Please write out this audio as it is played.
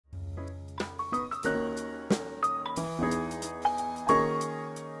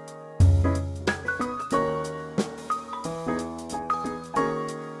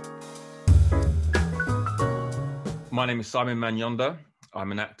My name is Simon Manyonda.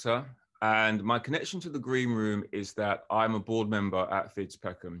 I'm an actor, and my connection to the Green Room is that I'm a board member at Theatre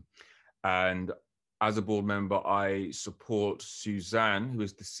Peckham, and as a board member, I support Suzanne, who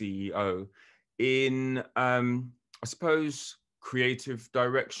is the CEO, in I suppose creative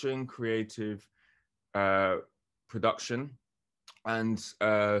direction, creative production, and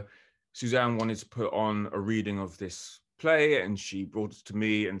Suzanne wanted to put on a reading of this play, and she brought it to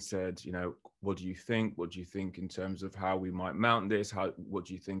me and said, you know, what do you think? What do you think in terms of how we might mount this? What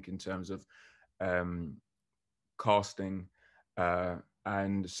do you think in terms of casting?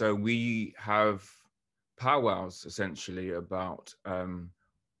 And so we have powwows essentially about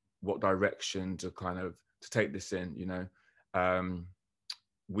what direction to take this in. You know,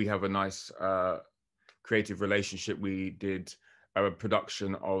 we have a nice creative relationship. We did a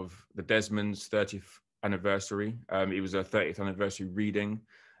production of the Desmonds' 30th anniversary. It was a 30th anniversary reading.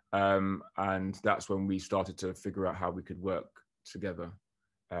 And that's when we started to figure out how we could work together.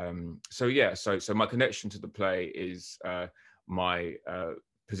 So my connection to the play is my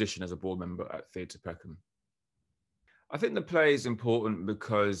position as a board member at Theatre Peckham. I think the play is important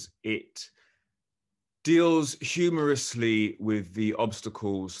because it deals humorously with the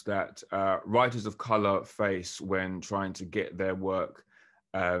obstacles that writers of colour face when trying to get their work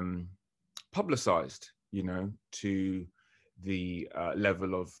publicised, you know, to the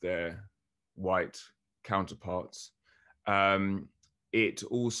level of their white counterparts. It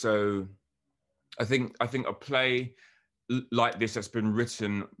also, I think a play like this that's been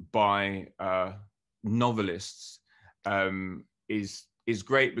written by novelists is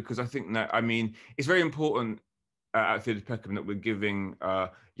great, because I think that, I mean, it's very important at Theatre Peckham that we're giving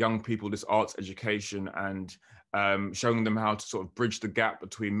young people this arts education and showing them how to sort of bridge the gap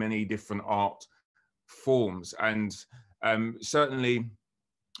between many different art forms. And certainly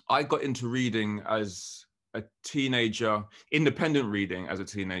I got into reading as a teenager, independent reading as a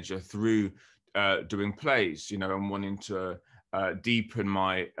teenager, through doing plays, you know, and wanting to deepen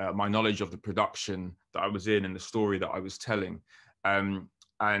my my knowledge of the production that I was in and the story that I was telling. And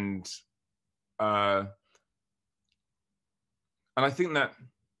I think that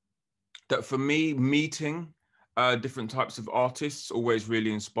for me, meeting different types of artists always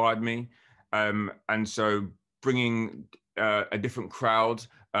really inspired me. And so bringing a different crowd,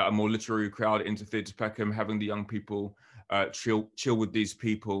 a more literary crowd, into Theatre Peckham, having the young people chill with these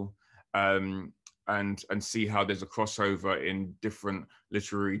people, and see how there's a crossover in different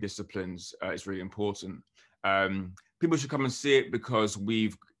literary disciplines is really important. People should come and see it because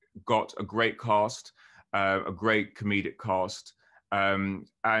we've got a great cast, a great comedic cast,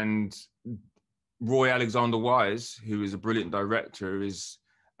 and Roy Alexander Weise, who is a brilliant director, is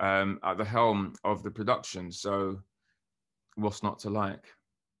at the helm of the production. So what's not to like?